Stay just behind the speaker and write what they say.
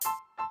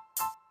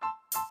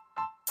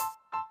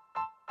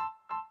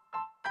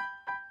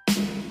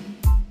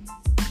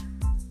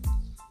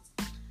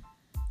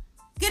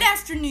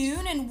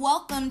afternoon and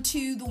welcome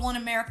to the One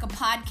America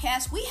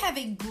podcast. We have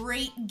a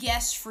great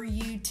guest for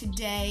you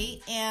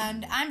today,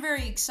 and I'm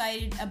very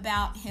excited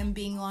about him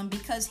being on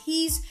because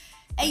he's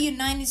a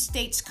United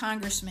States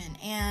congressman,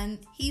 and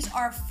he's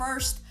our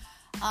first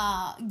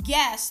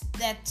guest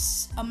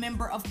that's a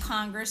member of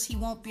Congress. He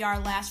won't be our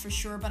last for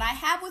sure, but I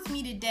have with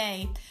me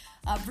today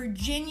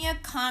Virginia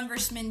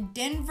Congressman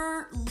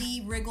Denver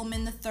Lee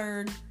Riggleman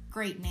III.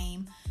 Great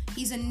name.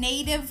 He's a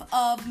native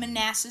of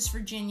Manassas,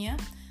 Virginia.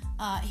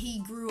 He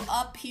grew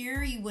up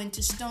here. He went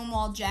to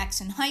Stonewall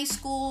Jackson High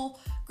School,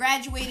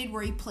 graduated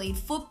where he played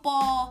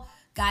football,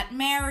 got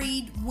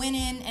married, went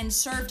in and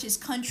served his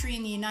country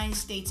in the United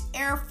States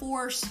Air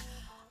Force,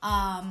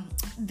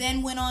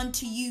 then went on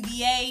to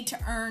UVA to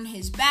earn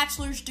his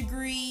bachelor's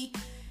degree,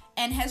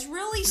 and has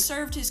really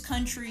served his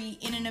country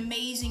in an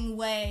amazing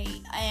way.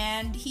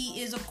 And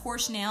he is, of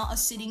course, now a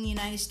sitting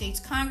United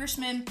States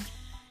congressman.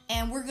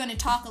 And we're going to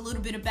talk a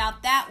little bit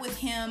about that with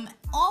him.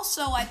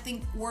 Also, I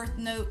think worth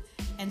note,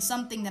 and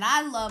something that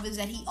I love, is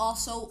that he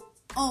also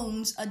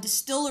owns a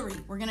distillery.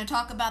 We're going to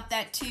talk about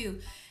that too.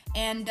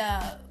 And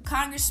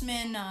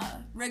Congressman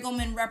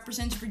Riggleman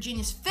represents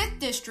Virginia's 5th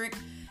district.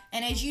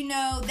 And as you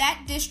know,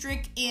 that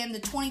district in the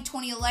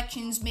 2020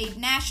 elections made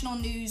national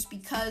news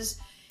because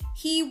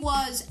he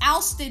was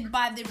ousted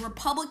by the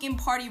Republican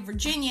Party of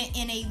Virginia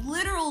in a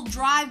literal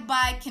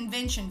drive-by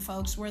convention,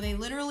 folks, where they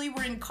literally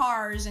were in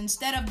cars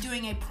instead of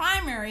doing a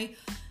primary,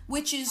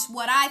 which is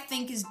what I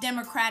think is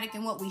democratic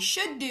and what we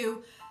should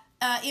do.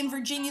 In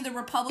Virginia, the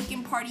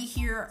Republican Party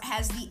here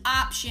has the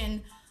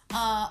option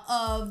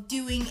of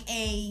doing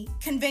a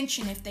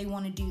convention if they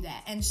want to do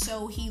that. And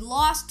so he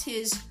lost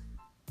his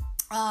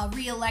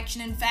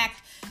re-election. In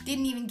fact,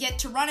 didn't even get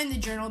to run in the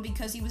Journal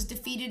because he was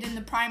defeated in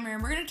the primary.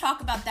 And we're going to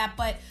talk about that,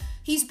 but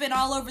he's been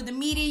all over the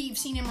media. You've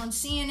seen him on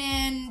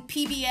CNN,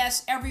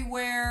 PBS,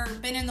 everywhere,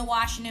 been in the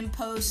Washington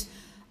Post.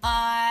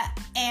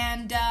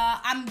 And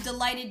I'm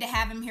delighted to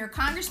have him here.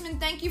 Congressman,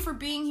 thank you for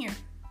being here.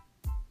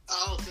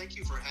 Oh, thank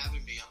you for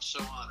having me. I'm so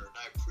honored.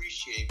 I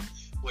appreciate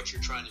what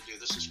you're trying to do.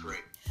 This is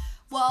great.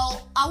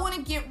 Well, I want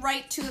to get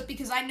right to it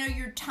because I know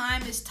your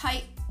time is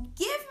tight.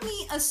 Give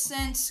me a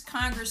sense,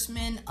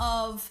 Congressman,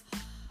 of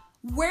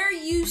where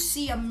you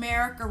see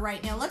America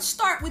right now. Let's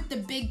start with the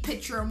big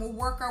picture and we'll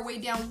work our way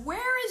down.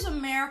 Where is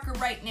America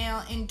right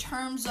now in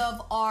terms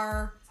of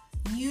our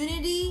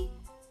unity,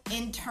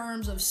 in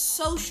terms of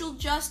social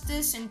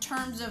justice, in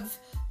terms of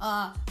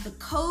the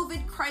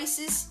COVID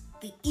crisis,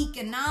 the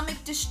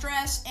economic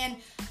distress, and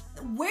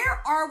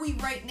where are we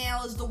right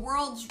now as the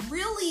world's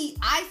really,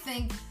 I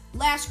think,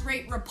 last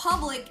great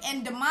republic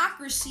and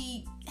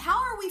democracy? How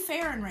are we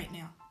faring right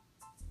now?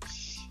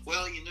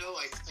 Well,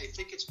 I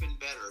think it's been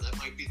better. That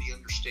might be the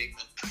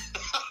understatement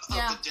of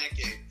the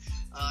decade.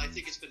 I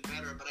think it's been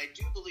better, but I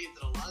do believe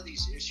that a lot of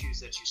these issues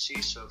that you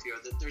see, Sophia,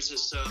 that there's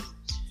this.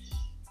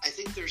 I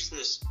think there's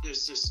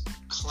this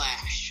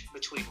clash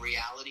between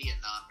reality and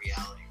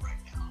non-reality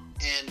right now,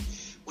 and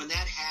when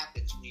that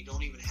happens, when you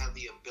don't even have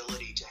the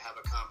ability to have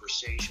a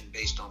conversation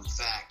based on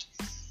fact,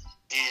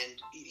 and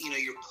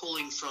you're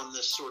pulling from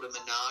this sort of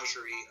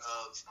menagerie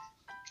of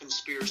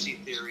conspiracy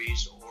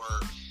theories or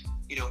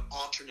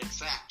alternate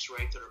facts,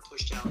 right, that are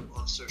pushed out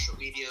on social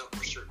media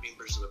or certain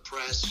members of the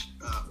press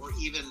or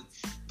even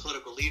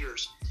political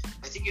leaders,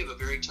 I think you have a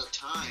very tough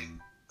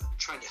time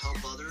trying to help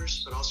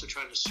others, but also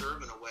trying to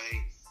serve in a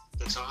way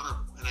that's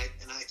honorable. And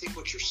I think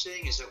what you're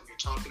seeing is that when you're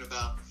talking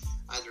about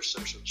either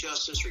social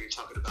justice or you're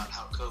talking about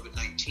how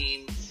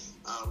COVID-19,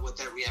 what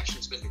that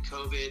reaction's been to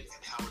COVID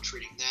and how we're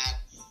treating that,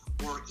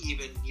 or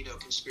even,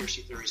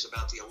 conspiracy theories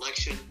about the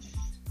election,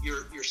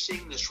 you're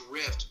seeing this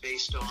rift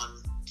based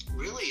on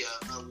really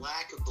a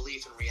lack of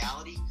belief in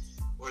reality,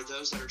 or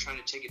those that are trying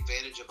to take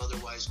advantage of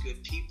otherwise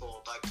good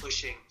people by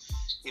pushing,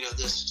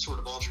 this sort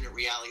of alternate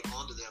reality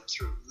onto them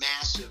through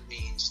massive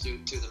means, through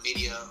the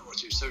media or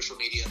through social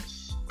media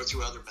or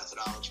through other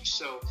methodologies.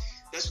 So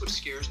that's what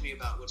scares me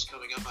about what's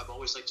coming up. I've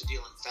always liked to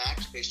deal in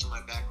facts based on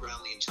my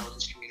background, the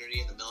intelligence community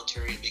and the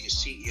military, and being a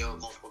CEO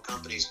of multiple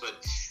companies.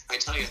 But I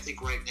tell you, I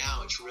think right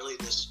now it's really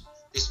this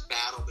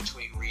battle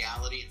between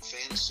reality and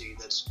fantasy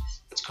that's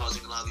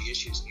causing a lot of the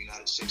issues in the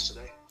United States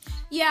today.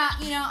 Yeah,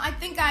 I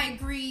think I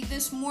agree.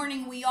 This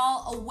morning we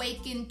all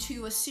awakened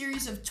to a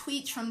series of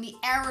tweets from the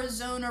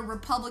Arizona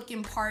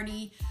Republican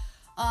Party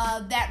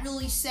that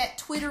really set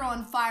Twitter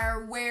on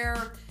fire,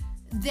 where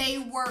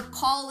they were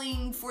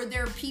calling for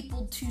their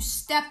people to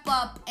step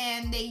up,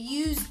 and they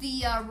used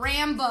the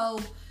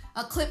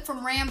a clip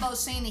from Rambo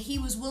saying that he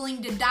was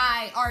willing to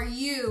die, are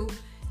you?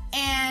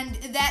 And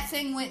that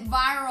thing went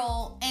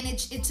viral, and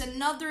it's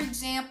another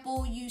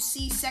example. You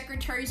see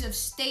secretaries of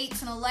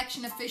states and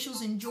election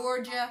officials in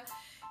Georgia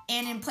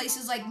and in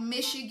places like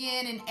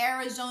Michigan and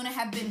Arizona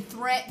have been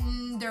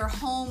threatened, their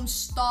homes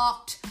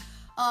stalked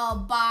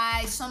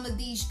by some of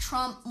these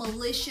Trump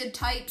militia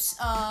types,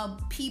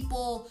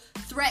 people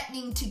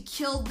threatening to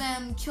kill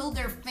them, kill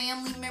their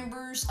family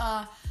members.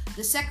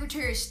 The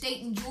Secretary of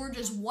State in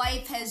Georgia's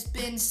wife has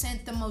been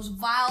sent the most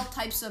vile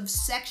types of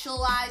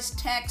sexualized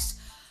texts.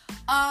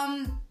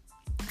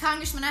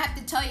 Congressman, I have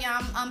to tell you,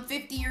 I'm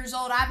 50 years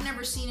old. I've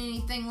never seen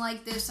anything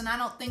like this, and I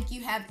don't think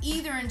you have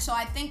either. And so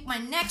I think my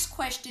next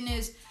question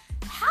is,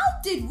 how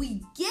did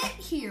we get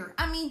here?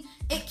 I mean,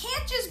 it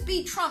can't just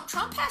be Trump.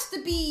 Trump has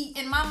to be,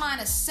 in my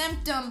mind, a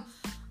symptom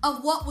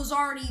of what was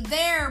already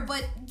there.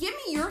 But give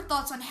me your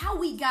thoughts on how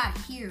we got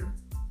here.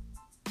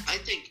 I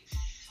think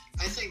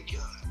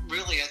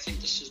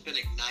this has been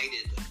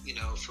ignited,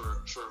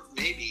 for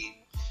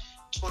maybe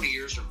 20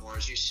 years or more,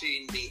 as you've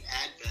seen the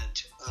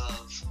advent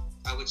of,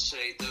 I would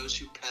say, those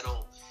who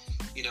peddle,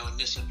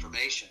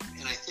 misinformation.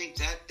 And I think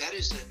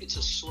it's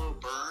a slow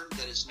burn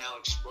that has now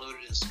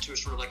exploded into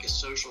sort of like a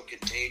social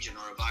contagion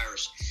or a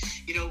virus.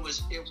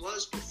 It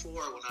was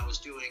before, when I was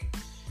doing,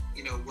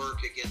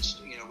 work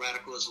against,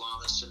 radical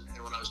Islamists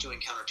and when I was doing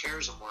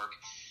counterterrorism work,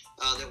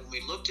 that when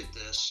we looked at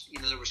this,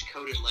 there was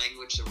coded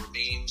language, there were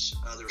memes,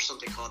 there was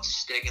something called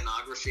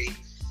steganography,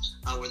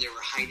 where they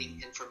were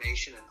hiding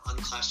information in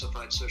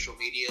unclassified social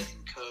media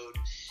in code.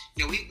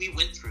 We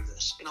went through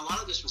this, and a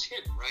lot of this was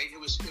hidden, right? It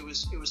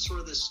was sort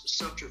of this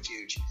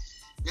subterfuge.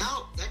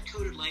 Now that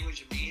coded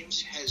language of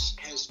memes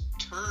has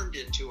turned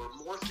into or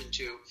morphed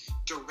into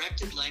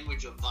directed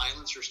language of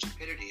violence or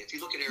stupidity. If you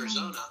look at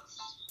Arizona,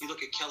 you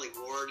look at Kelly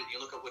Ward, and you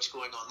look at what's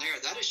going on there,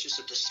 that is just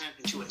a descent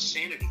into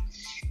insanity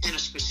and a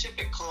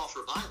specific call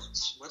for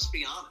violence. Let's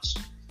be honest.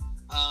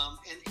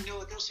 And you know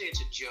what? They'll say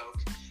it's a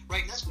joke,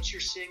 right? And that's what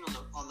you're seeing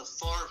on the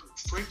far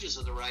fringes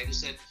of the right,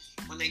 is that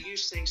when they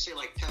use things, say,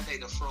 like Pepe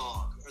the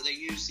Frog, or they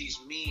use these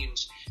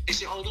memes, they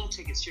say, oh, don't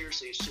take it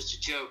seriously, it's just a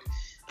joke.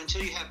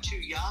 Until you have two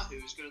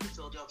yahoos go to the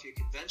Philadelphia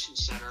Convention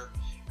Center,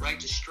 right,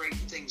 to straighten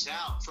things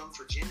out from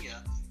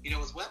Virginia,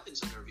 with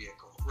weapons in their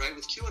vehicle, right,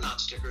 with QAnon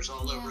stickers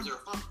all over their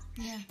Hummer.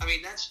 Yeah. I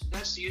mean,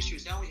 that's the issue,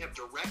 is now we have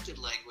directed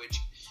language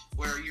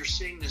where you're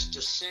seeing this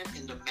descent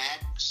into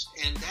madness,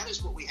 and that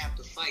is what we have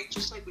to fight.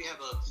 Just like we have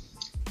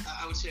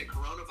I would say, a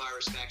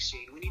coronavirus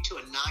vaccine, we need to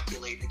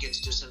inoculate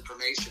against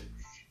disinformation.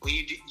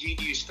 You need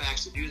to use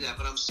facts to do that,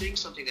 but I'm seeing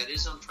something that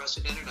is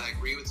unprecedented. I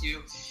agree with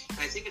you, and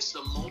I think it's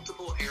the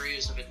multiple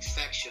areas of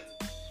infection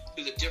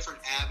through the different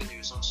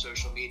avenues on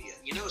social media.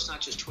 It's not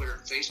just Twitter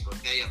and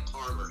Facebook. Now you have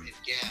Parler and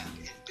Gab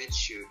and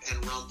BitChute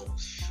and Rumble,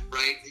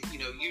 right?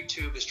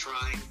 YouTube is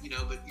trying,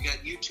 but you got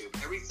YouTube.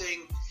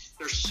 Everything,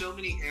 there's so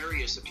many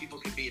areas that people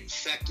can be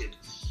infected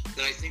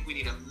that I think we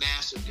need a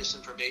massive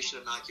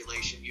disinformation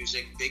inoculation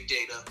using big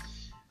data,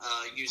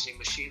 using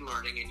machine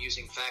learning, and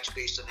using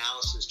facts-based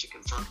analysis to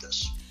confront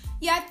this.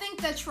 Yeah, I think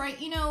that's right.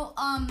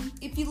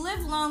 If you live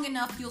long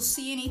enough, you'll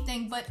see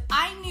anything. But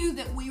I knew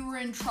that we were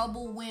in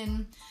trouble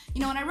when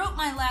I wrote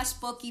my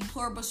last book, E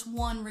Pluribus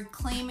One,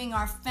 Reclaiming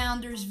Our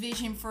Founders'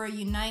 Vision for a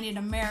United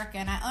America,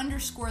 and I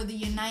underscore the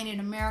United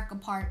America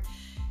part.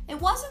 It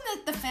wasn't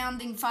that the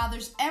Founding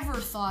Fathers ever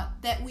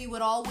thought that we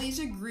would always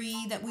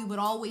agree, that we would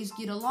always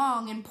get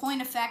along. In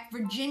point of fact,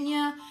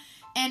 Virginia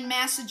and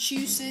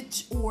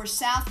Massachusetts or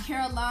South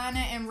Carolina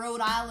and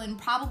Rhode Island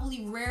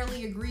probably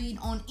rarely agreed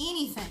on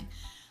anything.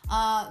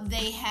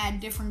 They had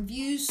different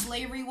views.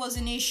 Slavery was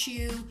an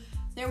issue.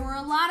 There were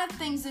a lot of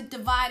things that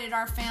divided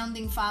our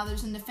Founding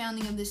Fathers and the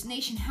founding of this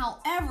nation.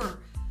 However,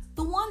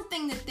 the one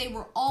thing that they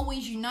were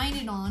always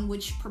united on,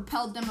 which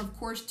propelled them, of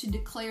course, to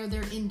declare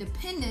their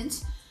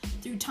independence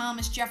through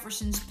Thomas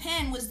Jefferson's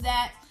pen, was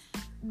that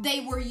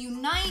they were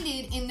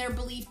united in their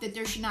belief that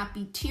there should not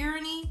be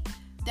tyranny,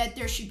 that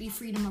there should be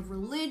freedom of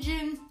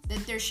religion,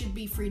 that there should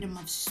be freedom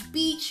of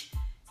speech.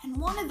 And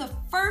one of the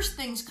first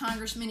things,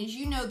 Congressman, as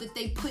you know, that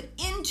they put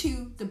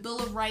into the Bill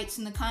of Rights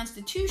and the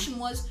Constitution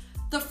was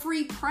the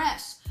free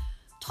press.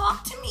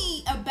 Talk to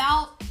me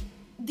about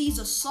these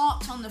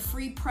assaults on the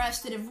free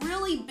press that have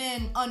really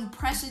been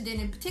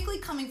unprecedented,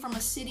 particularly coming from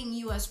a sitting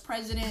U.S.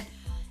 president,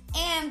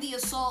 and the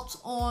assaults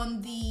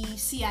on the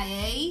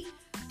CIA,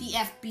 the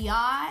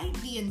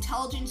FBI, the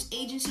intelligence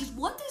agencies.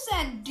 What does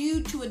that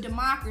do to a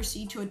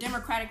democracy, to a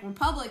democratic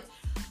republic,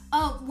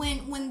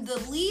 when the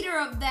leader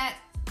of that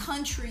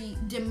country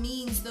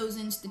demeans those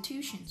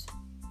institutions?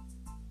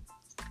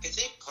 I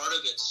think part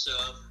of it's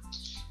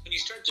when you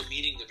start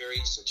demeaning the very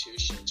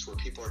institutions where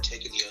people are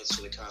taking the oaths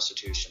to the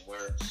Constitution,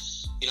 where,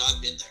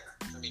 I've been there.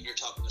 I mean, you're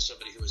talking to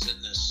somebody who was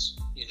in this,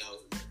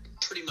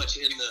 pretty much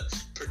in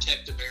the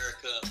Protect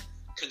America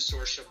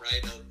consortium,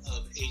 right,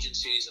 of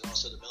agencies and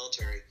also the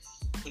military.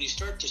 When you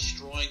start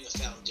destroying the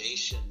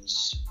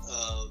foundations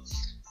of,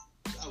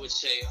 I would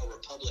say, a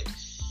republic,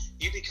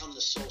 you become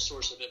the sole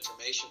source of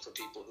information for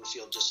people who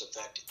feel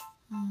disaffected.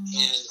 And,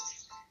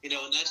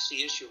 and that's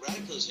the issue.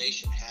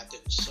 Radicalization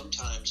happens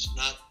sometimes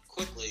not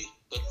quickly,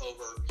 but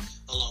over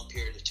a long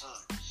period of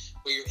time,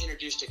 where you're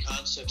introduced to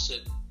concepts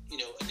that,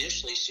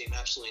 initially seem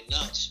absolutely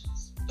nuts,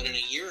 but in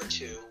a year or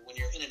two, when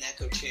you're in an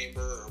echo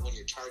chamber or when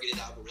you're targeted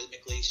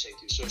algorithmically, say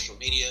through social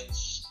media,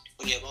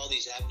 when you have all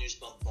these avenues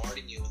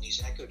bombarding you in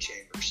these echo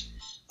chambers,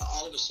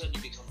 all of a sudden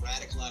you become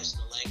radicalized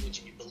in the language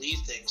and you believe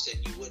things that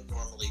you wouldn't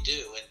normally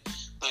do. And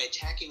by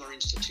attacking our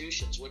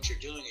institutions, what you're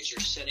doing is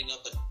you're setting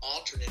up an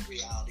alternate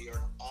reality or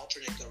an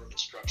alternate government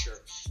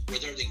structure where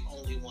they're the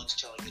only ones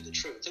telling you the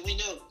truth. And we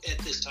know at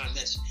this time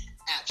that's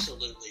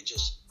absolutely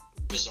just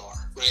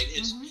bizarre, right?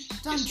 It's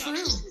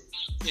untrue.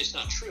 It's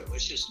not true.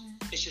 It's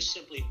just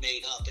simply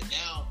made up. And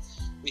now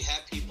we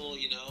have people,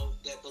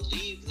 that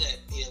believe that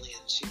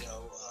aliens,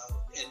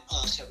 and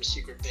us have a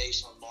secret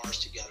base on Mars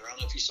together. I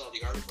don't know if you saw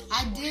the article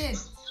this morning.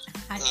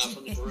 I did.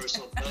 From the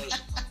Jerusalem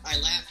Post. I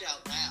laughed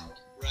out loud,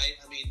 right?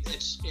 I mean,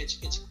 it's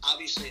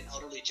obviously an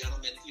elderly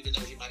gentleman, even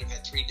though he might have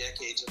had 3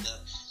 decades in the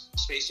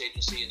space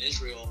agency in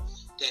Israel,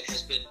 that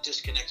has been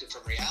disconnected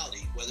from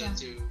reality, whether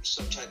through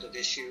some type of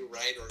issue,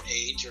 right, or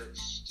age, or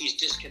he's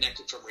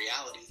disconnected from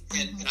reality.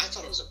 And I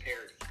thought it was a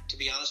parody. To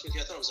be honest with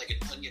you, I thought it was like an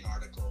Onion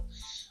article.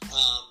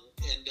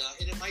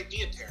 And it might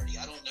be a parody.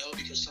 I don't know,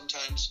 because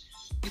sometimes,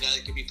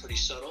 it can be pretty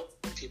subtle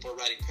when people are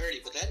writing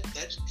parody. But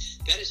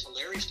that is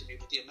hilarious to me.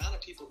 But the amount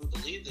of people who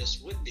believe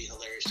this wouldn't be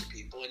hilarious to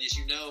people. And as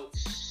you know,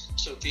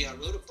 Sophia, I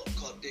wrote a book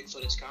called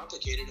Bigfoot It's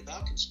Complicated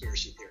about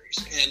conspiracy theories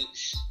and,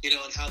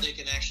 and how they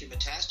can actually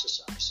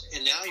metastasize.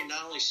 And now you're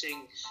not only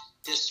seeing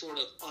this sort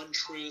of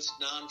untruth,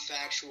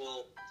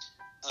 non-factual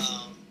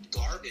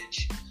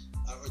garbage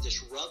or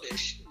this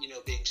rubbish,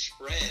 being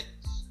spread.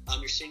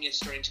 You're seeing it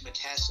starting to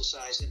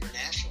metastasize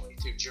internationally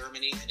through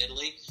Germany and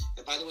Italy.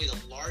 And by the way, the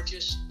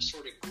largest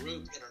sort of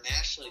group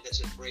internationally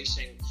that's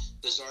embracing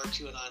bizarre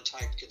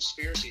QAnon-type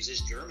conspiracies is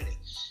Germany.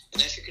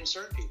 And that should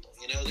concern people.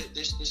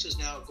 This is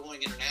now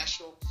going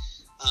international,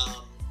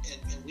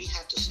 and we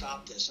have to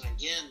stop this. And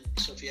again,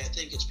 Sophia, I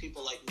think it's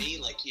people like me,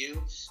 like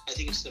you. I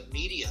think it's the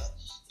media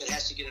that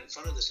has to get in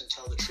front of this and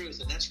tell the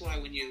truth. And that's why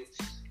when you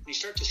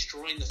start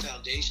destroying the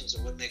foundations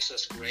of what makes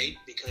us great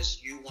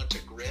because you want to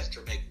grift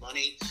or make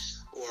money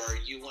or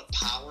you want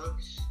power,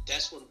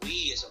 that's when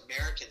we as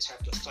Americans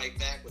have to fight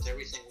back with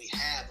everything we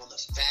have on the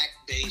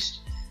fact-based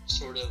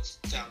sort of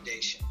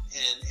foundation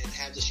and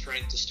have the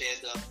strength to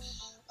stand up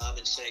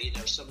and say,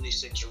 some of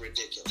these things are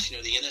ridiculous. The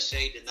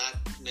NSA did not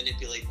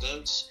manipulate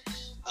votes.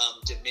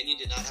 Dominion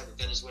did not have a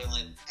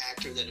Venezuelan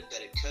actor that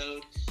embedded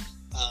code.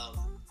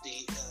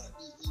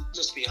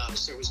 Let's be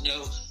honest, there was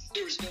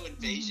no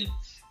invasion,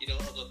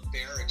 of a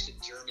barracks in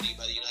Germany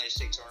by the United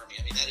States Army.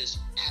 I mean, that is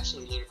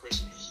absolutely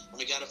ludicrous. And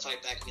we got to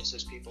fight back against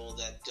those people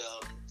that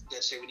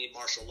say we need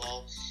martial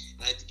law.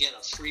 And again,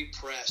 a free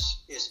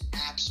press is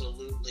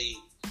absolutely,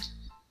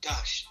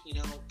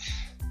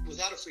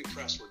 without a free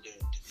press, we're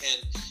doomed.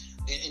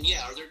 And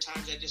yeah, are there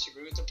times I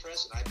disagree with the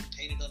press and I've been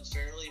painted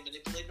unfairly and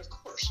manipulated? Of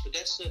course, but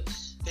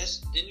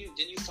then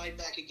you fight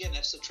back again.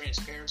 That's the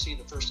transparency in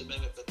the First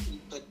Amendment.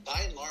 But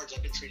by and large,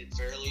 I've been treated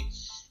fairly,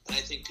 and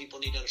I think people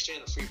need to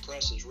understand the free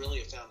press is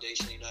really a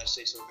foundation of the United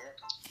States of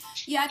America.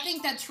 Yeah, I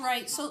think that's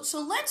right. So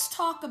let's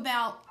talk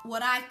about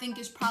what I think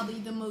is probably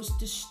the most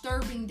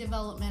disturbing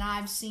development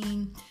I've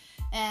seen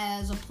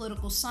as a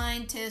political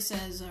scientist,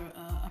 as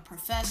a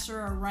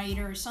professor, a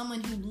writer,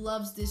 someone who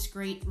loves this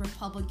great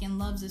Republican,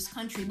 loves this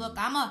country. Look,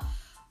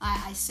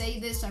 I say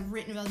this, I've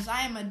written about this,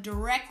 I am a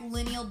direct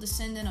lineal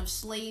descendant of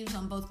slaves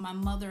on both my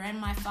mother and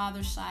my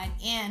father's side,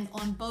 and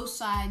on both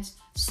sides,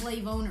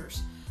 slave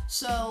owners.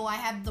 So I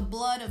have the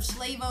blood of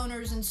slave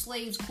owners and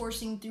slaves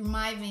coursing through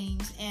my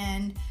veins,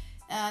 and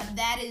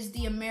that is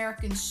the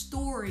American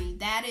story.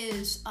 That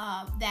is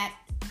that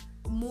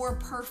more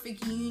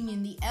perfect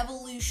union, the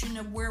evolution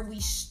of where we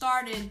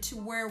started to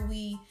where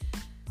we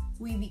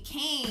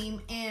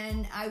became.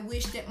 And I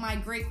wish that my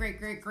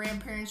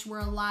great-great-great-grandparents were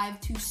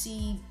alive to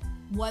see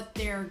what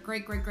their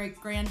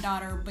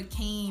great-great-great-granddaughter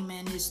became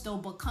and is still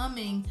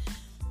becoming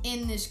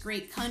in this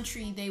great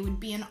country. They would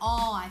be in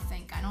awe, I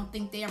think. I don't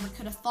think they ever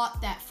could have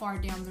thought that far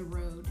down the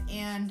road.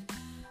 And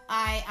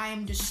I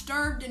am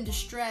disturbed and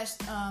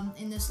distressed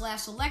in this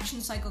last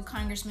election cycle,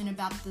 Congressman,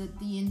 about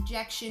the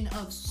injection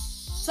of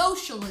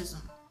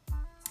socialism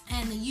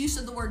and the use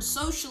of the word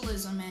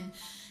socialism,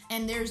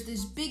 and there's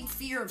this big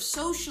fear of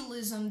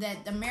socialism that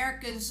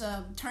America's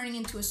turning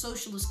into a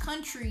socialist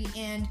country.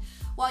 And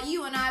while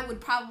you and I would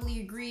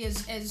probably agree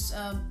as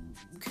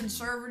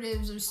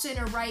conservatives or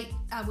center right,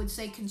 I would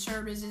say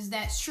conservatives, is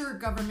that sure,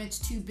 government's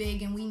too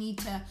big and we need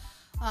to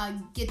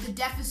get the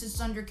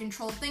deficits under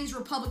control, things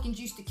Republicans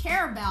used to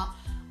care about.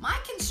 My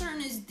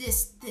concern is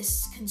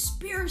this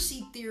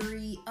conspiracy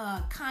theory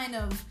kind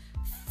of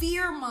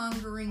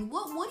fear-mongering.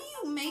 What do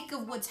you make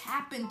of what's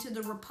happened to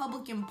the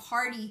Republican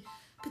Party,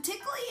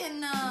 particularly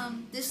in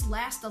this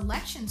last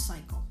election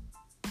cycle?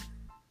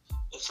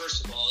 Well,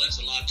 first of all, that's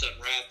a lot to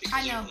unwrap,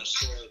 because I want to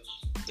say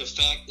the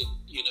fact that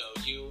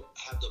you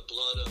have the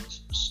blood of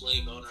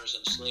slave owners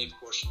and slave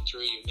coursing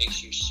through you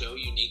makes you so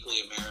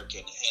uniquely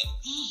American.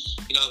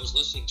 And I was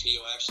listening to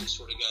you, I actually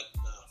sort of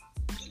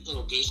got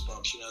little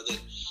goosebumps. That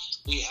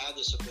we have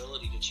this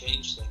ability to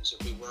change things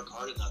if we work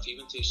hard enough,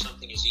 even through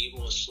something as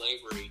evil as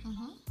slavery.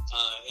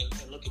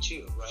 And look at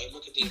you, right?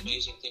 Look at the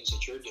amazing things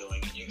that you're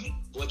doing, and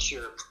what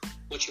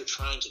you're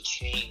trying to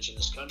change in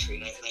this country.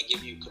 And I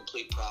give you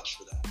complete props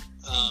for that.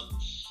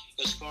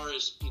 As far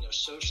as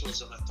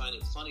socialism, I find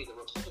it funny. The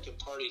Republican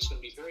Party, it's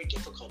going to be very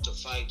difficult to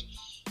fight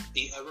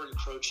the ever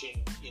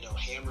encroaching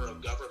hammer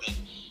of government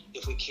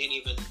if we can't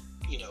even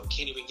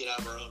can't even get out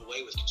of our own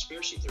way with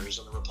conspiracy theories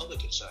on the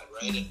Republican side,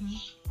 right? Mm-hmm. And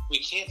we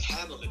can't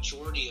have a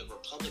majority of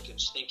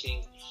Republicans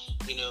thinking,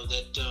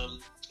 that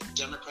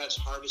Democrats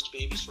harvest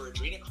babies for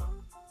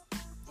adrenochrome.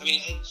 I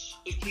mean,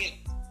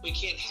 we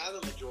can't have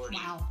a majority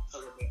of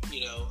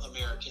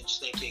Americans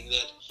thinking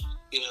that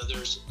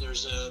there's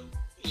an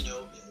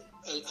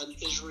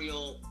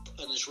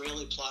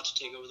Israeli plot to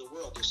take over the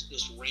world.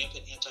 This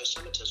rampant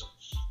anti-Semitism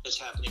that's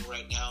happening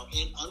right now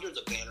under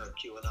the banner of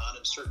QAnon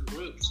and certain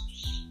groups.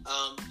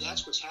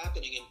 That's what's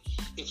happening. And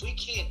if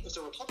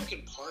the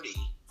Republican Party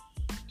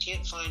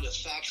can't find a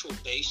factual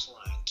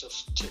baseline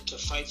to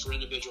fight for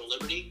individual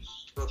liberty,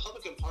 the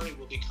Republican Party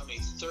will become a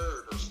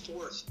third or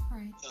fourth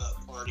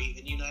party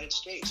in the United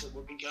States. It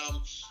will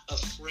become a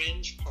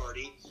fringe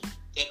party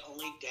that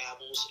only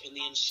dabbles in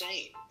the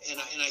insane. And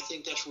I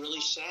think that's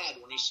really sad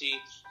when you see,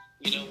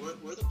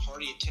 we're the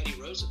party of Teddy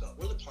Roosevelt.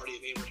 We're the party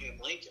of Abraham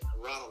Lincoln,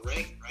 Ronald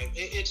Reagan, right?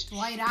 It's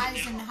Dwight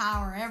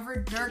Eisenhower,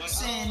 Everett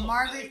Dirksen,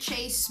 Margaret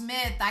Chase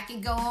Smith. I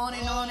could go on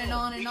and on and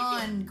on and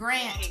on.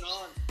 Grant. On and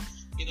on.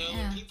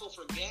 And people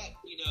forget,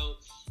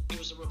 it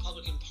was the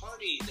Republican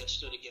Party that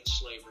stood against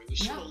slavery. We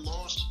sort of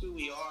lost who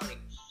we are. And,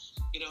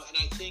 and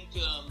I think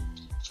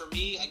for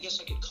me, I guess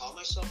I could call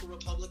myself a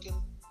Republican.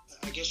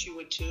 I guess you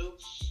would too.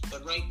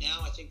 But right now,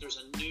 I think there's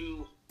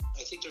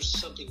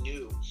something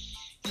new.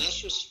 And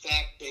that's just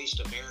fact-based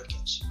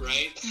Americans,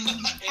 right?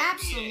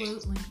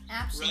 Absolutely.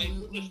 Right?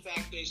 We're just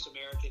fact-based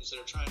Americans that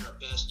are trying our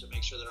best to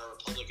make sure that our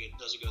Republic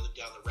doesn't go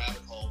down the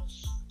rabbit hole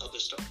of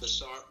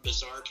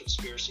bizarre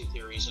conspiracy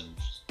theories and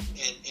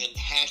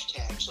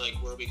hashtags like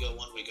where we go,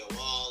 one we go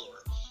all,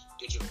 or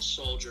digital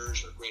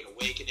soldiers, or Great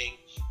Awakening,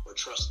 or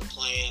trust the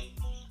plan.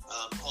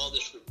 All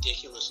this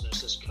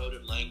ridiculousness, this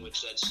coded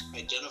language that's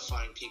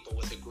identifying people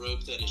with a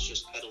group that is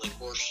just peddling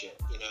horse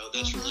shit.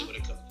 That's really what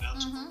it comes down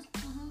to.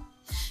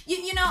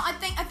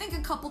 I think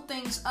a couple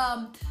things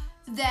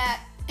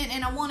that,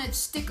 and I want to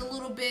stick a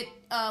little bit.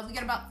 We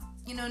got about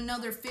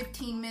another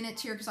 15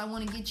 minutes here because I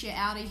want to get you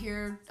out of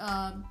here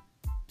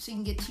so you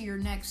can get to your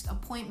next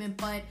appointment.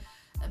 But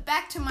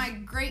back to my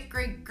great,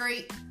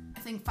 I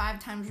think 5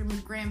 times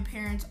removed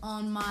grandparents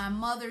on my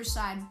mother's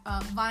side,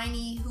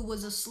 Viney, who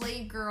was a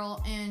slave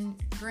girl, and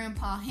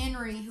Grandpa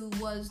Henry, who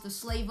was the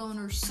slave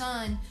owner's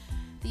son.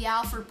 The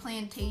Alford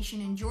Plantation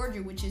in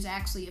Georgia, which is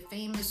actually a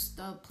famous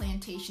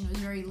plantation. It was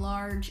very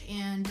large,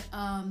 and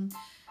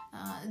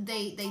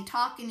they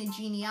talk in a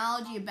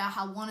genealogy about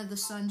how one of the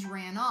sons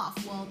ran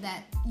off. Well,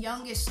 that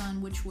youngest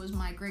son, which was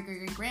my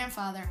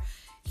great-great-grandfather,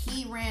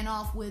 he ran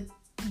off with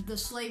the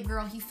slave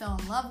girl he fell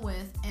in love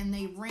with, and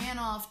they ran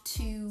off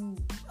to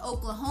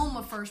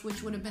Oklahoma first,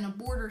 which would have been a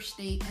border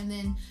state, and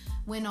then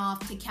went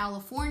off to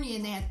California,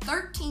 and they had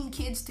 13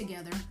 kids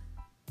together.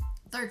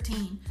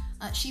 13.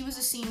 She was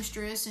a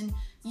seamstress, and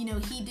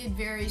he did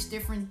various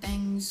different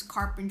things,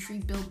 carpentry,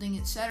 building,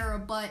 etc.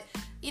 But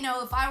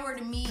if I were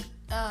to meet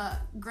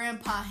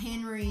Grandpa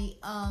Henry,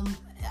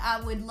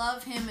 I would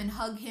love him and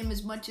hug him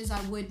as much as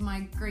I would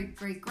my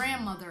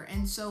great-great-grandmother.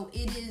 And so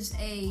it is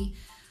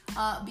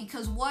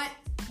because what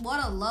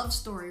a love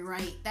story,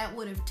 right? That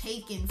would have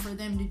taken for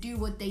them to do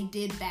what they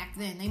did back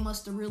then. They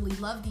must have really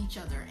loved each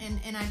other.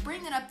 And I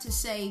bring it up to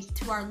say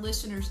to our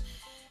listeners,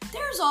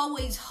 there's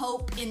always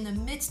hope in the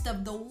midst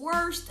of the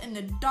worst and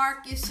the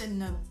darkest and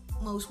the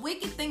most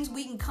wicked things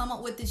we can come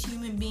up with as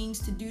human beings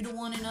to do to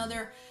one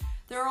another.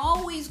 There are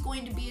always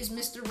going to be, as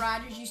Mr.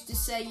 Rogers used to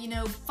say,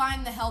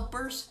 find the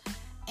helpers.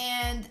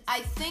 And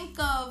I think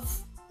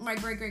of my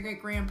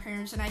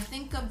great-great-great-grandparents, and I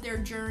think of their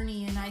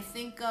journey, and I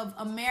think of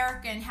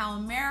America and how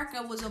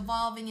America was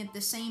evolving at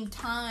the same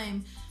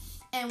time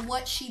and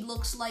what she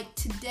looks like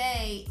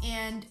today.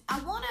 And I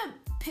want to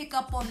pick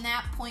up on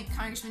that point,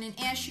 Congressman, and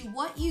ask you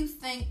what you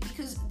think,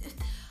 because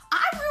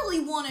I really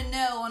want to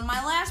know. On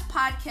my last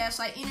podcast,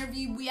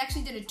 we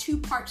actually did a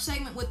 2-part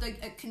segment with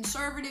a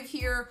conservative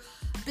here,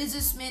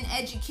 businessman,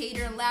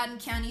 educator in Loudoun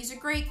County. He's a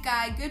great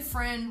guy, good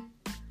friend.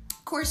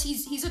 Of course,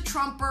 he's a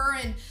Trumper,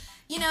 and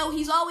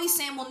he's always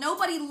saying, well,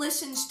 nobody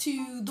listens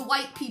to the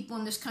white people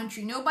in this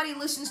country. Nobody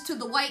listens to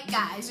the white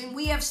guys, and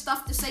we have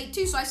stuff to say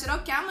too. So I said,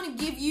 okay, I'm going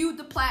to give you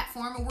the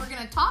platform, and we're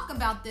going to talk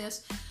about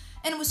this.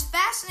 And it was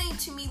fascinating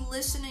to me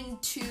listening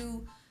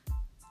to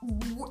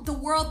the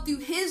world through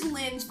his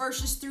lens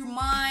versus through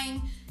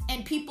mine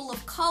and people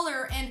of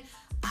color. And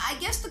I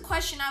guess the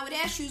question I would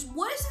ask you is,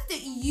 what is it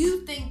that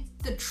you think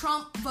the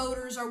Trump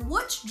voters are,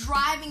 what's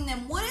driving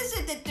them? What is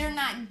it that they're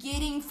not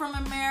getting from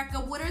America?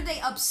 What are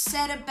they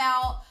upset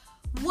about?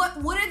 What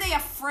are they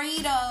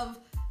afraid of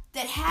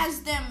that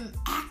has them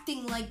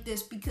acting like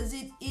this? Because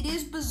it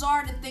is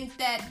bizarre to think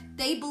that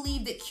they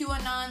believe that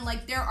QAnon,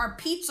 like there are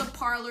pizza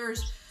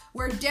parlors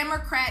where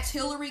Democrats,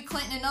 Hillary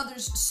Clinton, and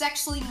others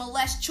sexually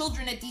molest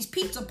children at these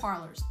pizza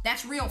parlors.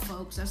 That's real,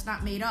 folks. That's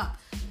not made up.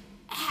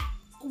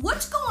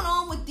 What's going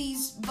on with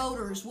these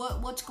voters?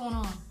 What's going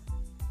on?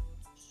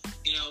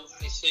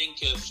 I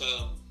think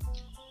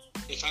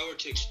if I were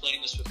to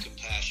explain this with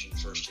compassion,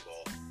 first of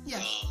all,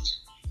 yes.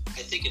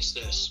 I think it's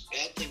this.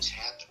 Bad things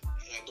happen.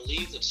 And I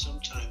believe that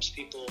sometimes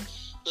people,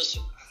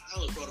 listen, I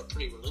was brought up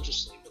pretty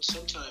religiously, but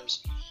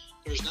sometimes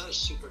there's not a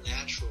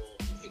supernatural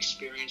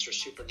experience or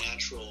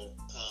supernatural,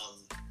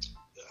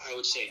 I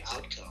would say,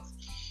 outcome,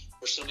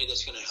 or somebody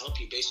that's going to help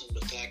you. Based on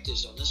the fact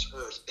is, on this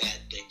earth, bad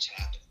things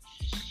happen.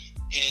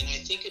 And I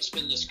think it's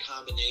been this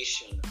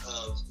combination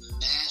of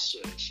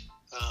massive,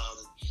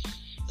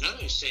 and I'm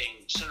not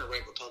saying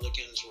center-right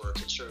Republicans or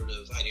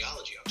conservative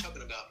ideology. I'm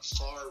talking about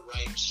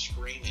far-right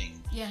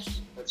screaming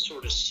that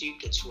sort of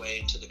seeped its way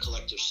into the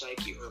collective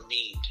psyche or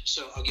memed.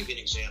 So I'll give you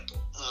an example.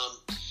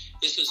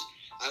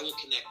 I will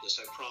connect this,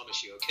 I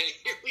promise you, okay?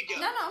 Here we go.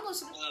 No, I'm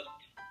listening.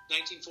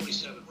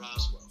 1947,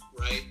 Roswell,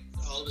 right?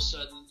 All of a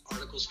sudden,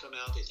 articles come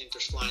out. They think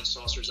there's flying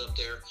saucers up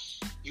there.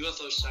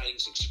 UFO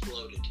sightings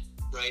exploded,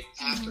 right?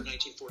 After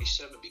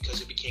 1947,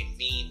 because it became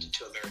memed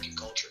to American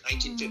culture.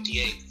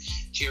 1958,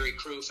 Jerry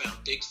Crew found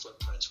big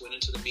footprints, went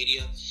into the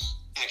media.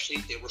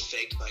 Actually, they were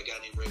faked by a guy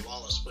named Ray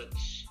Wallace, but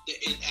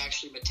it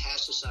actually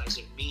metastasized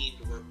and memed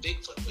where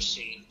Bigfoot was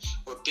seen,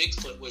 or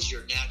Bigfoot was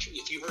your natural.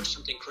 If you heard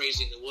something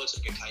crazy in the woods,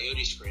 like a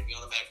coyote scream, you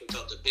automatically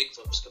thought that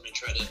Bigfoot was coming to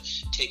try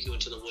to take you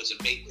into the woods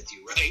and mate with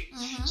you, right?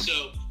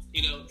 So,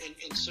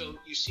 and so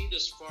you see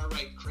this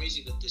far-right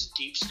crazy, that this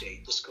deep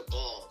state, this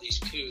cabal, these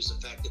coups,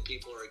 the fact that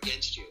people are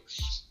against you,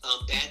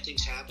 bad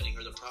things happening,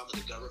 or the problem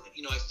with the government.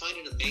 I find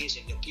it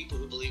amazing that people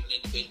who believe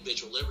in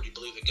individual liberty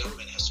believe the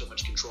government has so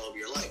much control over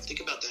your life.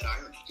 Think about that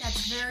irony.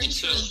 That's very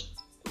true.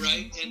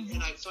 Right,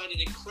 and I find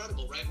it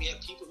incredible, right? We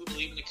have people who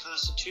believe in the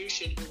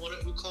Constitution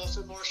who call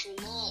for martial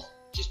law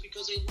just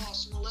because they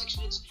lost an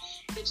election.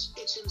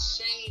 It's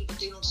insane, but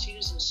they don't see it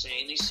as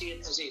insane. They see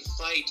it as a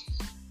fight,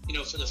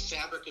 for the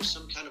fabric of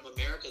some kind of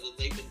America that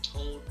they've been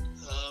told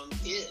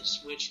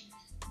is, which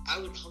I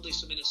would humbly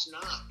submit it's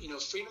not.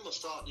 Freedom of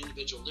thought and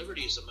individual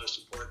liberty is the most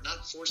important,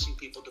 not forcing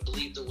people to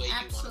believe the way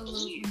you want to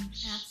believe.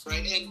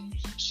 Right? And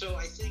so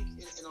I think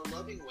in a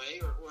loving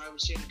way, or I would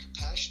say in a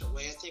compassionate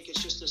way, I think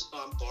it's just this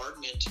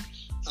bombardment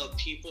of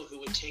people who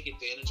would take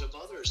advantage of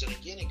others. And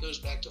again, it goes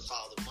back to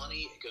follow the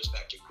money. It goes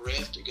back to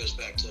grift. It goes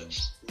back to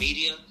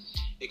media.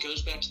 It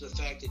goes back to the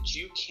fact that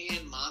you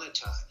can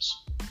monetize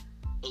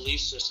belief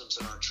systems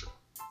that aren't true.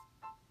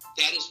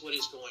 That is what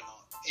is going on.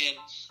 And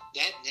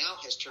that now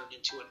has turned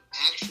into an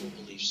actual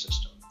belief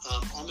system,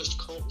 almost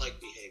cult-like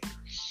behavior,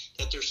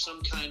 that there's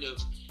some kind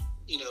of,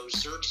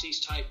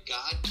 Xerxes-type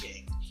God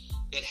king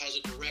that has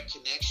a direct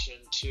connection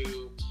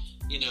to,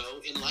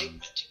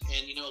 enlightenment.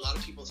 And, a lot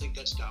of people think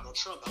that's Donald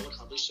Trump. I would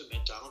humbly submit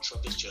Donald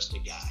Trump is just a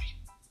guy.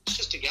 He's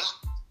just a guy.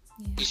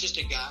 Yeah. He's just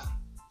a guy.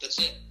 That's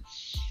it.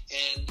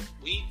 And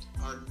we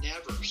are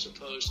never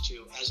supposed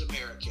to, as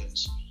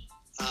Americans,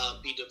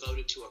 be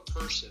devoted to a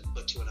person,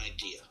 but to an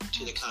idea,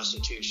 to the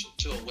Constitution,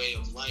 to a way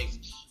of life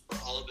where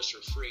all of us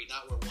are free,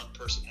 not where one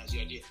person has the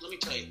idea. Let me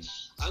tell you,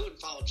 I wouldn't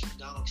follow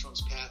Donald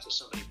Trump's path if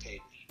somebody paid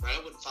me, right?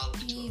 I wouldn't follow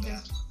him to a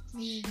path.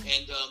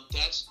 And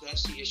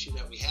that's the issue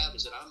that we have,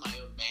 is that I'm my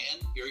own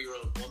man, you're your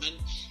own woman,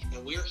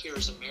 and we're here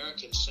as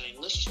Americans saying,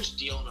 let's just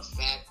deal on a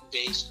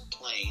fact-based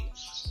plane.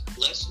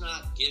 Let's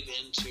not give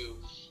in to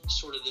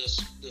sort of this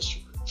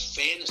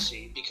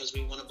fantasy because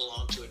we want to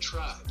belong to a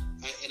tribe.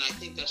 And I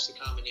think that's the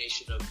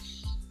combination of,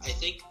 I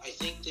think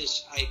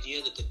this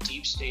idea that the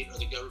deep state or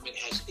the government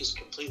is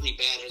completely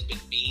bad has been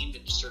memed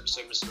into certain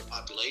segments of the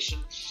population.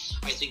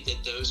 I think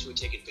that those who would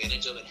take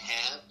advantage of it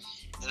have.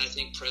 And I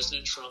think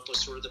President Trump was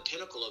sort of the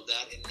pinnacle of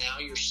that. And now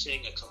you're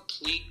seeing a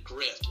complete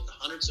grift in the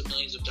hundreds of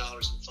millions of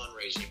dollars in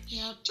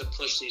fundraising to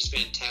push these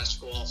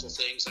fantastical, awful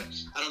things.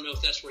 I don't know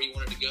if that's where you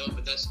wanted to go,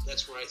 but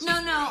that's where I think.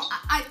 No.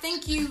 I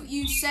think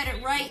you said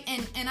it right.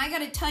 And I got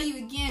to tell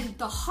you again,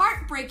 the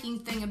heartbreaking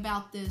thing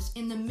about this,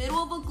 in the middle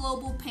of a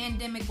global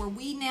pandemic where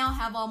we now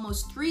have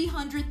almost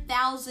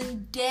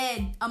 300,000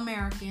 dead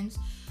Americans,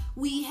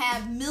 we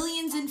have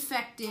millions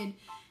infected,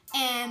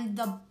 and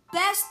the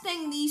best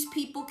thing these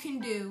people can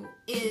do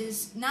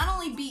is not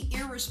only be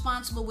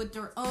irresponsible with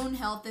their own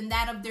health and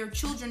that of their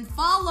children,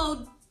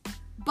 followed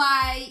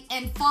by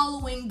and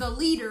following the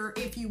leader,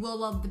 if you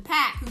will, of the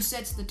pack who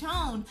sets the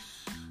tone.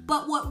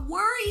 But what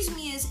worries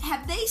me is,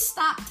 have they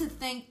stopped to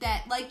think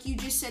that, like you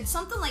just said,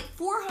 something like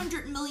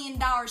 $400 million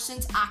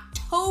since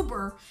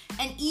October,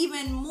 and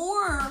even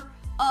more,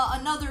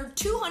 another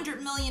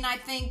 $200 million, I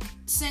think,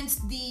 since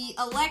the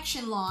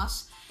election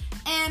loss.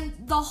 And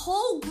the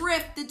whole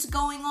grift that's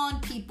going on,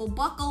 people,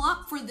 buckle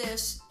up for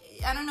this.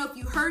 I don't know if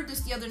you heard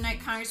this the other night,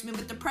 Congressman,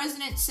 but the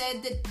president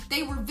said that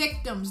they were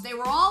victims. They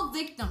were all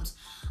victims.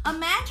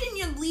 Imagine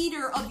your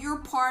leader of your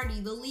party,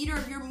 the leader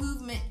of your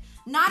movement,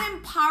 not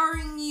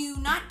empowering you,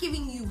 not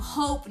giving you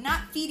hope,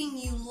 not feeding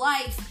you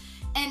life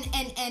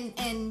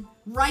and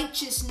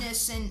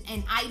righteousness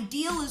and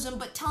idealism,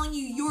 but telling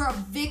you you're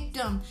a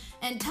victim,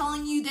 and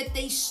telling you that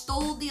they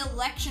stole the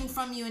election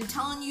from you, and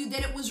telling you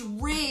that it was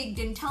rigged,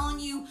 and telling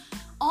you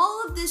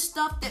all of this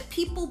stuff that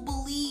people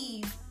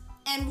believe.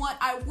 And what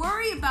I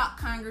worry about,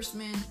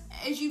 Congressman,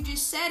 as you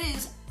just said,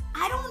 is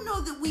I don't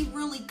know that we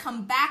really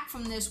come back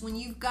from this when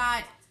you've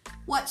got,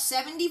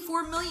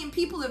 74 million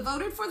people that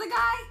voted for the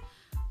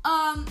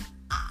guy?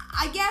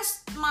 I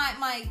guess my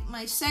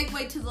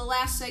segue to the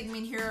last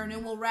segment here, and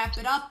then we'll wrap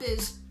it up,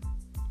 is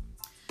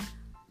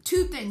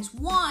two things.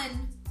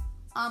 One,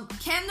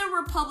 Can the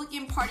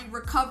Republican Party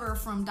recover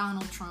from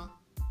Donald Trump?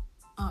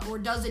 Or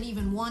does it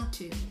even want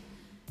to?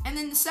 And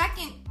then the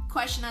second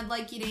question I'd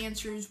like you to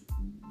answer is,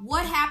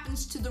 what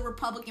happens to the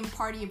Republican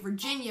Party of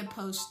Virginia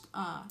post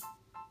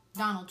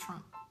Donald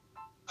Trump?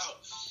 Oh,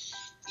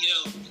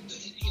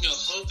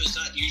 hope is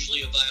not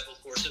usually a viable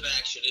course of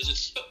action, is it?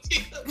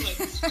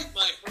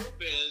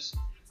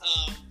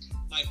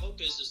 my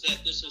hope is that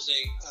this is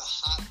a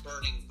hot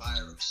burning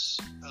virus,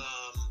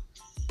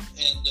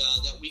 and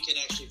that we can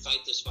actually fight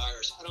this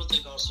virus. I don't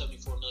think all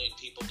 74 million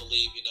people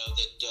believe,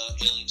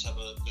 that aliens have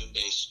a moon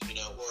base, or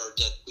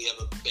that we have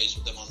a base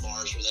with them on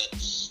Mars, or that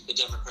the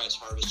Democrats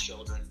harvest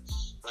children,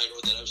 right?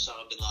 Or that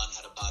Osama bin Laden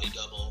had a body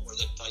double, or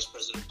that Vice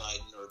President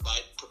Biden or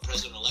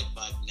President-elect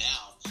Biden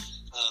now,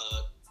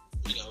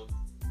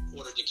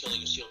 ordered the killing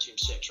of SEAL Team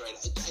 6, right?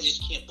 I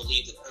just can't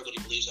believe that everybody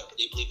believes that, but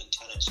they believe in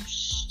tenets.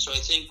 So I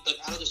think, but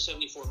out of the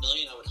 74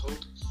 million, I would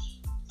hope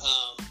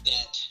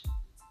that,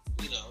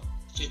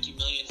 50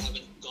 million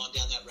haven't gone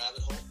down that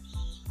rabbit hole.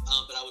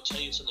 But I would tell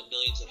you it's in the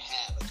millions that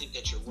have. I think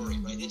that's your worry,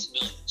 right? It's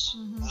millions.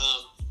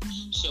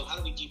 So how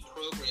do we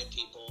deprogram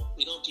people?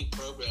 We don't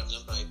deprogram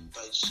them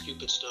by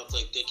stupid stuff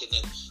like thinking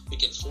that we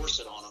can force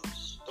it on them.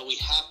 But we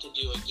have to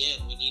do, again,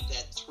 we need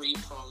that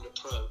three-pronged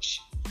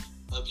approach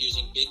of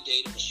using big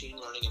data, machine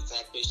learning, and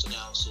fact-based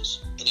analysis,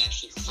 and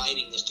actually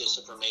fighting this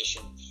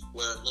disinformation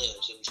where it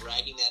lives and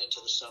dragging that into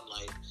the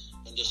sunlight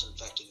and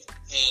disinfecting it.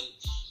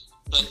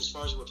 But as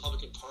far as the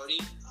Republican Party,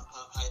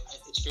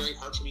 it's very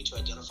hard for me to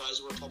identify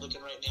as a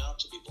Republican right now,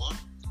 to be blunt,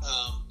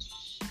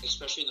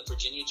 especially in the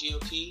Virginia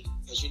GOP.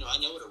 As you know, I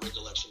know what a rigged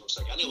election looks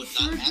like. I know what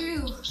not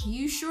happening looks like.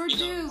 You sure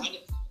do.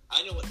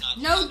 I know what not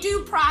no happening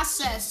due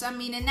process. I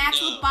mean, and that's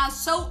what's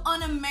so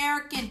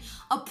un-American.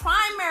 A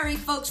primary,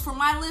 folks, for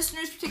my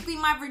listeners,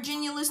 particularly my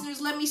Virginia listeners,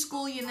 let me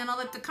school you and then I'll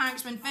let the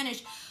congressman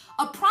finish.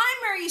 A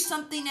primary is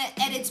something that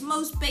at its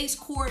most base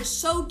core is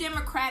so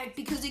democratic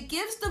because it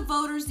gives the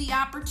voters the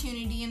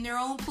opportunity in their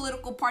own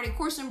political party. Of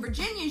course, in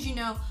Virginia, as you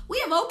know, we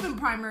have open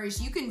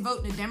primaries. You can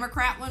vote in a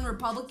Democrat one,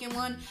 Republican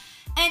one.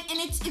 And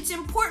it's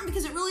important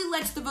because it really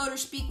lets the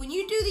voters speak. When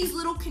you do these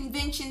little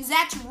conventions,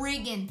 that's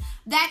rigging.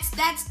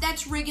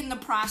 That's rigging the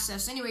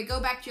process. Anyway,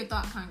 go back to your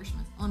thought,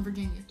 Congressman, on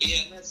Virginia.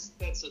 Yeah, that's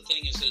the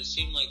thing, is that it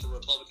seemed like the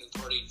Republican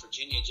Party in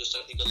Virginia just,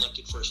 I think,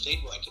 elected for a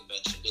statewide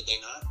convention, did they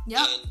not?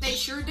 Yep, they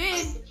sure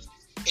did.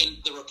 And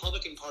the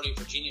Republican Party of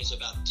Virginia is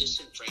about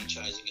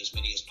disenfranchising as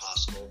many as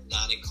possible,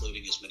 not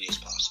including as many as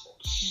possible.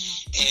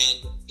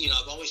 And,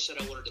 I've always said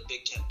I wanted a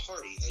Big Tent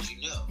party, as you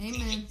know.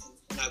 Amen.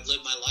 And I've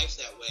lived my life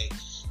that way.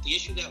 The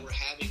issue that we're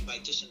having by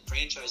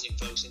disenfranchising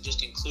folks and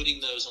just including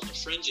those on the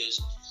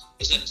fringes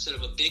is that instead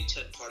of a Big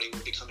Tent party,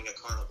 we're becoming a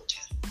carnival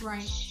tent.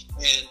 Right.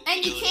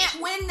 And you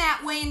can't win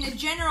that way in the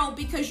general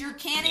because your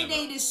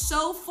candidate is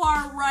so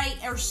far right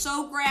or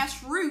so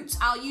grassroots,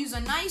 I'll use a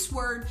nice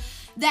word,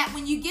 that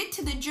when you get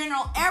to the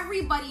general,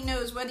 everybody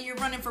knows whether you're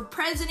running for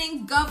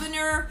president,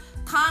 governor,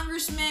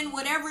 congressman,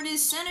 whatever it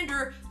is,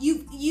 senator,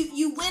 you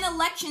win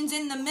elections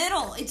in the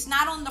middle. It's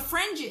not on the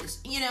fringes,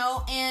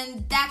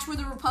 and that's where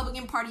the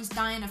Republican Party's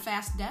dying a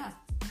fast death.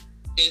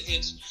 It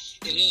is.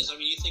 I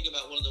mean, you think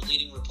about one of the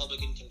leading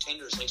Republican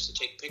contenders likes to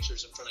take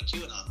pictures in front of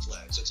QAnon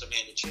flags. It's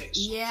Amanda Chase.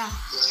 Yeah.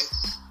 Right?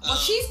 Well,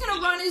 she's going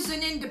to run as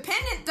an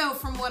independent, though,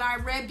 from what I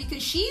read,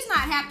 because she's not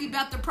happy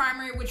about the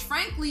primary, which,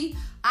 frankly,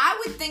 I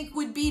would think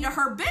would be to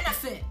her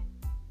benefit.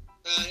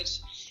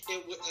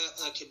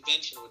 A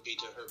convention would be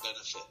to her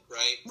benefit,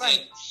 right? Right.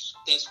 And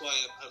that's why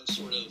I'm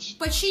sort of...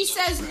 But she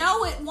says,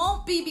 no, it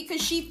won't be,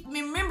 because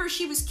remember,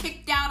 she was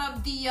kicked out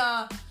of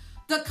the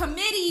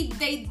committee.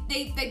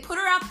 They put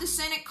her out the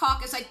Senate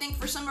caucus, I think,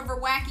 for some of her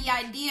wacky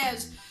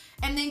ideas.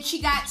 And then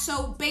she got,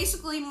 so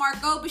basically Mark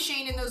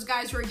Obashane and those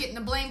guys who are getting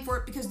the blame for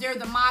it because they're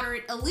the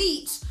moderate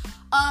elites,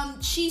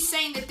 she's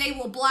saying that they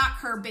will block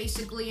her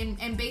basically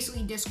and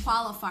basically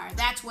disqualify her.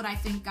 That's what I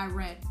think I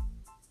read.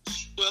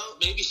 Well,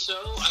 maybe so.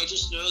 I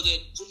just know that,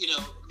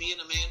 me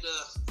and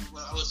Amanda,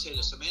 well, I would say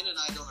this, Amanda and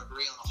I don't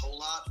agree on a whole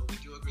lot, but we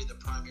do agree that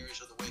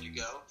primaries are the way to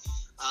go.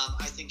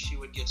 I think she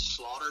would get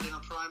slaughtered in a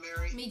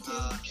primary. Me too.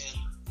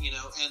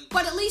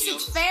 But at least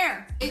it's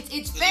fair.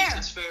 It's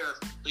fair.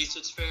 At least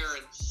it's fair.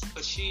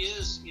 But she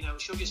is,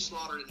 she'll get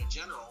slaughtered in a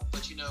general.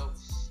 But,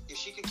 if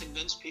she can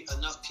convince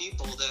enough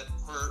people that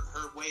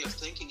her way of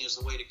thinking is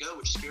the way to go,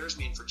 which scares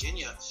me in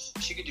Virginia,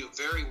 she could do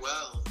very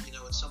well,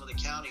 in some of the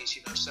counties,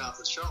 south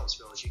of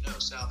Charlottesville, as you know,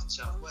 south and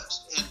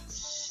southwest. And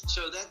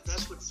so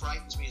that's what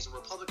frightens me, is the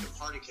Republican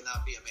Party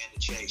cannot be Amanda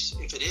Chase.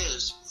 If it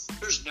is,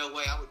 there's no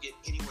way I would get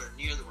anywhere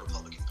near the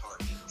Republican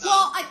Party.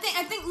 Well, I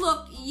think,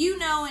 look,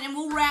 and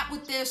we'll wrap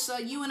with this.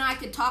 You and I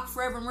could talk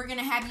forever, and we're going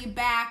to have you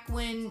back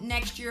when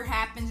next year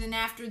happens and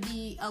after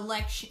the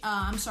election.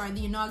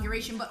 The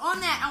inauguration. But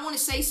on that, I want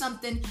to say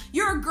something.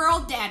 You're a girl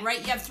dad, right?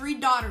 You have 3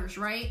 daughters,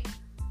 right?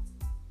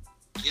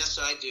 Yes,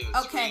 I do.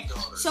 Okay. 3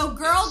 daughters. So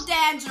girl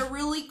dads are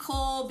really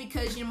cool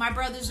because, my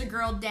brother's a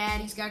girl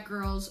dad. He's got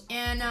girls.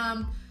 And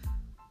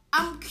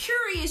I'm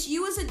curious,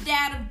 you as a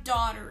dad of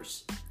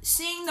daughters,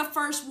 seeing the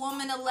first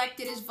woman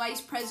elected as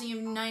Vice President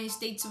of the United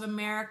States of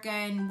America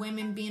and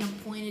women being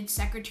appointed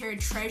Secretary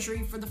of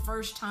Treasury for the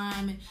first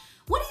time,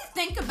 what do you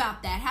think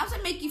about that? How does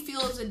it make you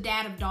feel as a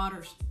dad of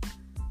daughters?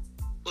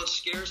 Well, it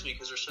scares me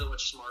because they're so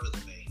much smarter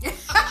than me.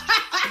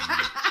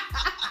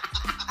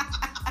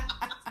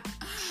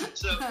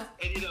 So,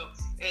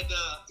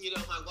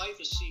 my wife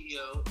is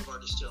CEO of our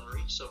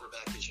distillery,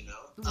 Silverback, as you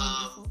know.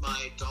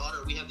 My daughter,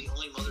 we have the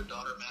only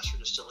mother-daughter master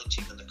distilling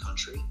team in the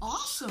country.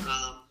 Awesome.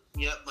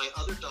 My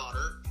other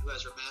daughter, who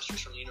has her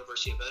master's from the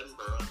University of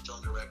Edinburgh in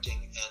film directing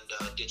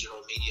and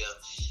digital media,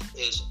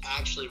 is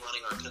actually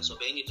running our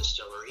Pennsylvania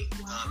distillery.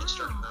 And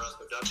starting her own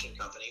production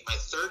company. My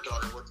third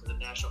daughter works at the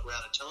National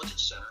Ground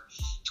Intelligence Center,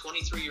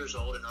 23 years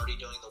old and already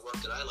doing the work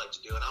that I like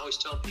to do. And I always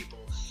tell people,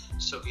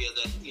 Sophia,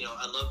 that,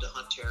 I love to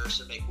hunt terrorists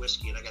and make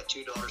whiskey. And I got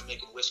 2 daughters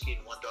making whiskey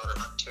and 1 daughter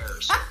hunting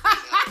terrorists. So,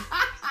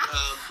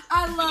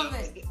 I love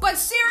it. But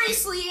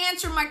seriously,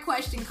 answer my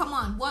question. Come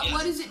on.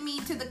 What does it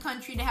mean to the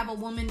country to have a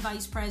woman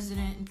vice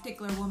president, in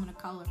particular a woman of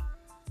color?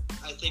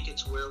 I think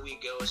it's where we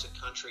go as a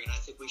country, and I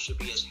think we should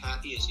be as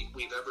happy as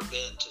we've ever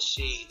been to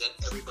see that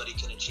everybody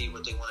can achieve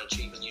what they want to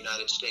achieve in the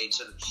United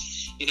States. And,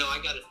 I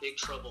got in big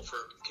trouble for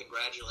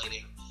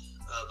congratulating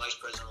Vice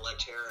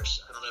President-elect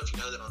Harris. I don't know if you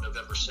know that on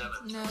November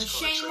 7th. No,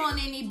 shame on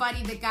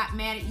anybody that got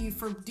mad at you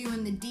for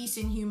doing the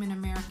decent human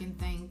American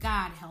thing.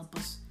 God help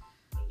us.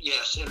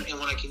 Yes, and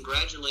when I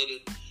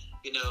congratulated,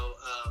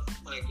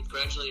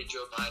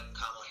 Joe Biden and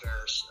Kamala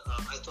Harris,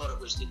 I thought it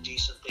was the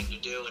decent thing to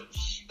do.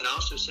 And I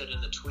also said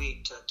in the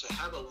tweet, to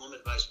have a woman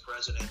vice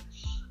president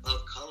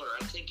of color,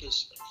 I think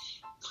is,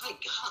 my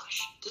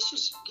gosh, this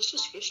is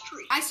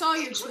history. I saw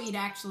your tweet,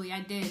 actually.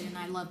 I did, and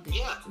I loved it.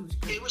 Yeah,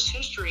 it was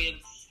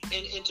history.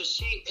 And to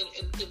see,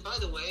 and by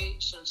the way,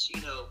 since,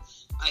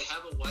 I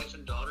have a wife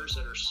and daughters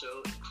that are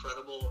so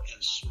incredible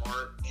and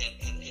smart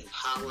and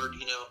empowered,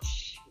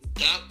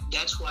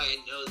 that's why I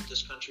know that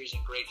this country is in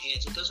great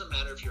hands. It doesn't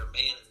matter if you're a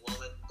man and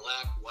woman,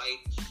 black, white,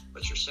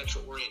 what your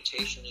sexual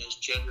orientation is,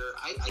 gender.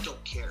 I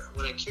don't care.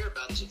 What I care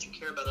about is if you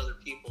care about other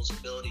people's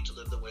ability to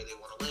live the way they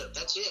want to live.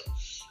 That's it,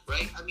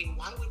 right? I mean,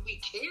 why would we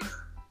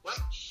care? What?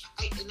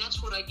 And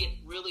that's what I get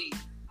really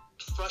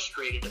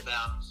frustrated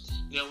about,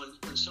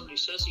 when somebody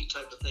says these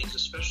type of things,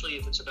 especially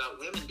if it's about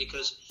women,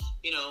 because,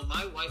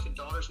 my wife and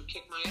daughters would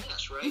kick my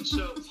ass, right?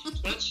 So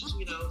that's,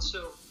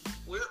 so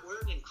we're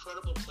in an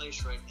incredible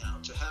place right now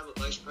to have a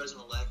vice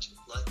president-elect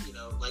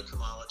like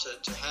Kamala,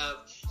 to have,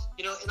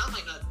 and I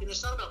might not, and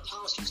it's not about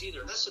policies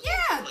either. That's the thing.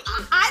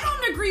 I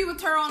don't agree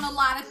with her on a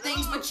lot of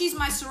things, but she's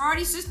my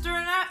sorority sister,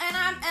 and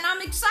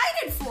I'm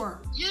excited for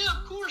her. Yeah,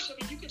 of course.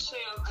 I mean, you could say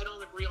I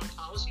don't agree on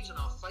policies, and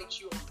I'll fight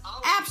you on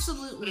policies.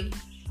 Absolutely.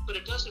 But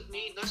it doesn't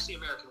mean, that's the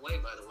American way,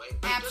 by the way.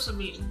 But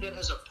Absolutely. It doesn't mean that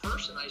as a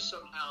person I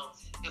somehow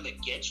am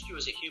against you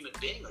as a human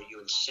being. Are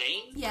you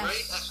insane? Yes.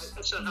 Right?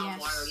 That's not how I'm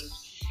wired.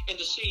 And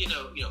to see,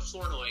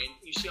 Flournoy, and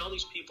you see all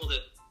these people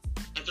that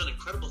have done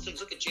incredible things.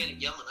 Look at Janet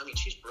Yellen. I mean,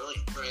 she's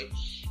brilliant, right?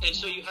 And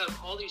so you have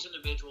all these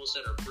individuals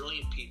that are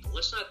brilliant people.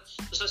 Let's not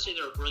say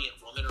they're a brilliant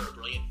woman or a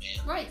brilliant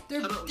man. Right.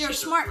 They're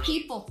smart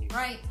people.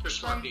 Right. They're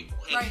smart people.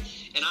 And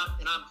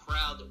I'm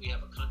proud that we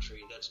have a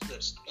country that's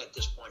at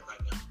this point right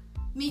now.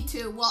 Me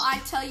too. Well, I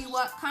tell you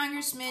what,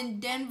 Congressman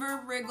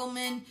Denver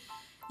Riggleman,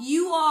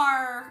 you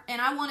are, and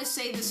I want to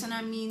say this and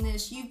I mean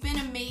this, you've been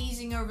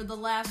amazing over the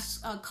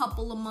last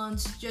couple of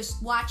months,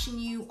 just watching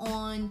you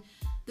on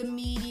the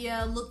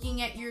media,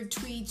 looking at your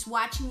tweets,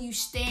 watching you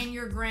stand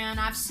your ground.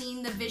 I've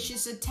seen the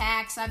vicious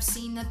attacks. I've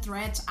seen the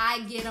threats.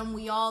 I get them.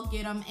 We all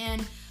get them.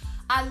 And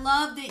I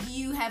love that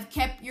you have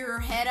kept your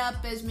head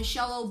up. As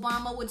Michelle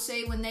Obama would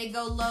say, when they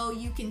go low,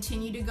 you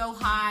continue to go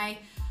high.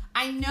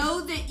 I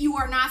know that you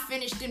are not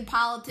finished in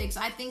politics.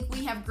 I think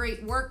we have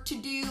great work to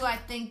do. I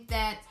think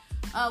that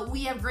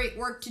we have great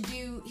work to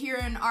do here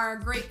in our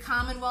great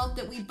Commonwealth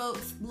that we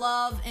both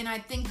love. And I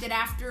think that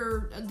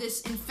after this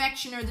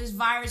infection, or this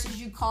virus,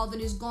 as you called it,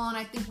 is gone,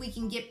 I think we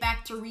can get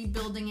back to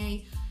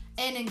rebuilding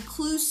an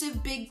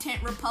inclusive Big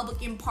Tent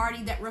Republican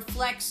Party that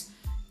reflects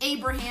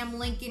Abraham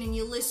Lincoln and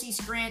Ulysses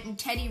Grant and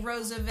Teddy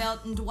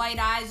Roosevelt and Dwight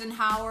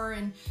Eisenhower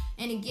and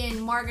again,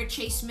 Margaret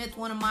Chase Smith,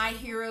 one of my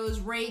heroes,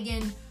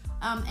 Reagan.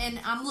 And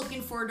I'm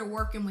looking forward to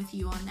working with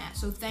you on that.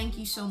 So thank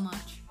you so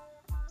much.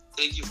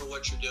 Thank you for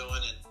what you're doing.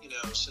 And,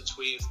 since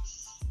we've,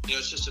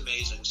 it's just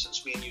amazing.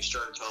 Since me and you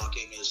started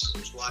talking, is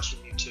watching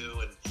you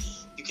too. And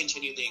you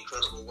continue the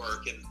incredible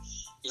work. And,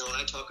 when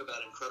I talk about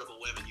incredible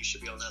women, you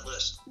should be on that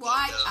list. Well,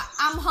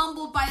 I'm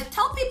humbled by it.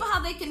 Tell people how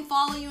they can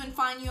follow you and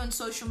find you on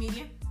social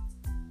media.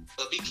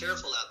 Well, be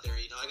careful out there.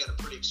 I got a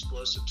pretty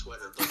explosive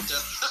Twitter. But,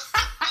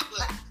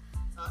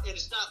 and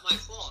it's not my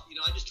fault.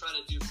 I just try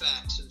to do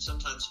facts, and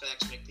sometimes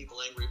facts make people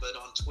angry. But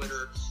on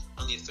Twitter,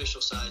 on the official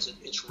side,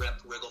 it's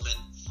Rep Riggleman.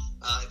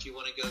 If you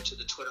want to go to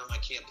the Twitter on my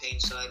campaign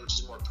side, which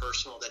is more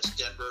personal, that's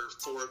Denver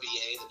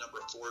 4VA, the number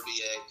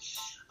 4VA.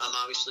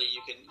 Obviously,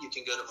 you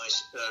can go to my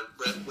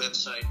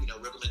website,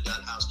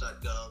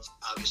 riggleman.house.gov.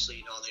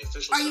 Obviously, on the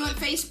official side. Are you on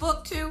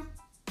Facebook too?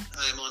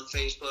 I'm on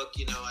Facebook.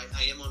 You know, I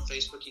am on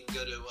Facebook. You can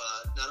go to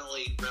not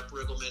only Rep.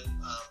 Riggleman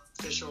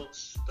official,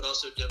 but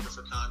also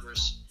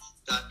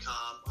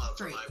DeborahForCongress.com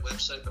for my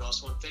website, but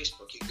also on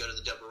Facebook. You can go to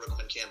the Deborah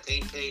Riggleman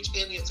campaign page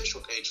and the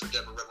official page for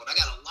Deborah Riggleman. I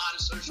got a lot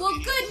of social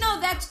media. Well, good. No,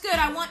 that's good.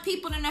 I want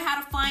people to know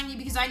how to find you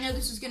because I know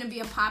this is going to be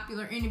a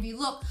popular interview.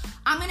 Look,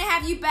 I'm going to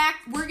have you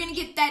back. We're going to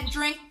get that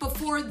drink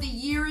before the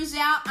year is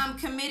out. I'm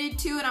committed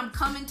to it. I'm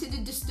coming to the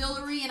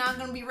distillery, and I'm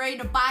going to be ready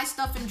to buy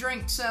stuff and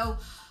drink. So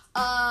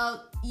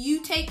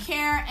you take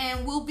care,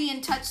 and we'll be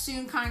in touch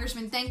soon,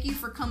 Congressman. Thank you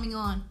for coming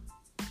on.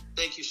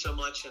 Thank you so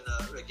much, and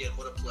again,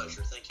 what a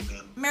pleasure. Thank you,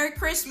 ma'am. Merry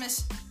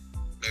Christmas.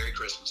 Merry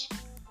Christmas.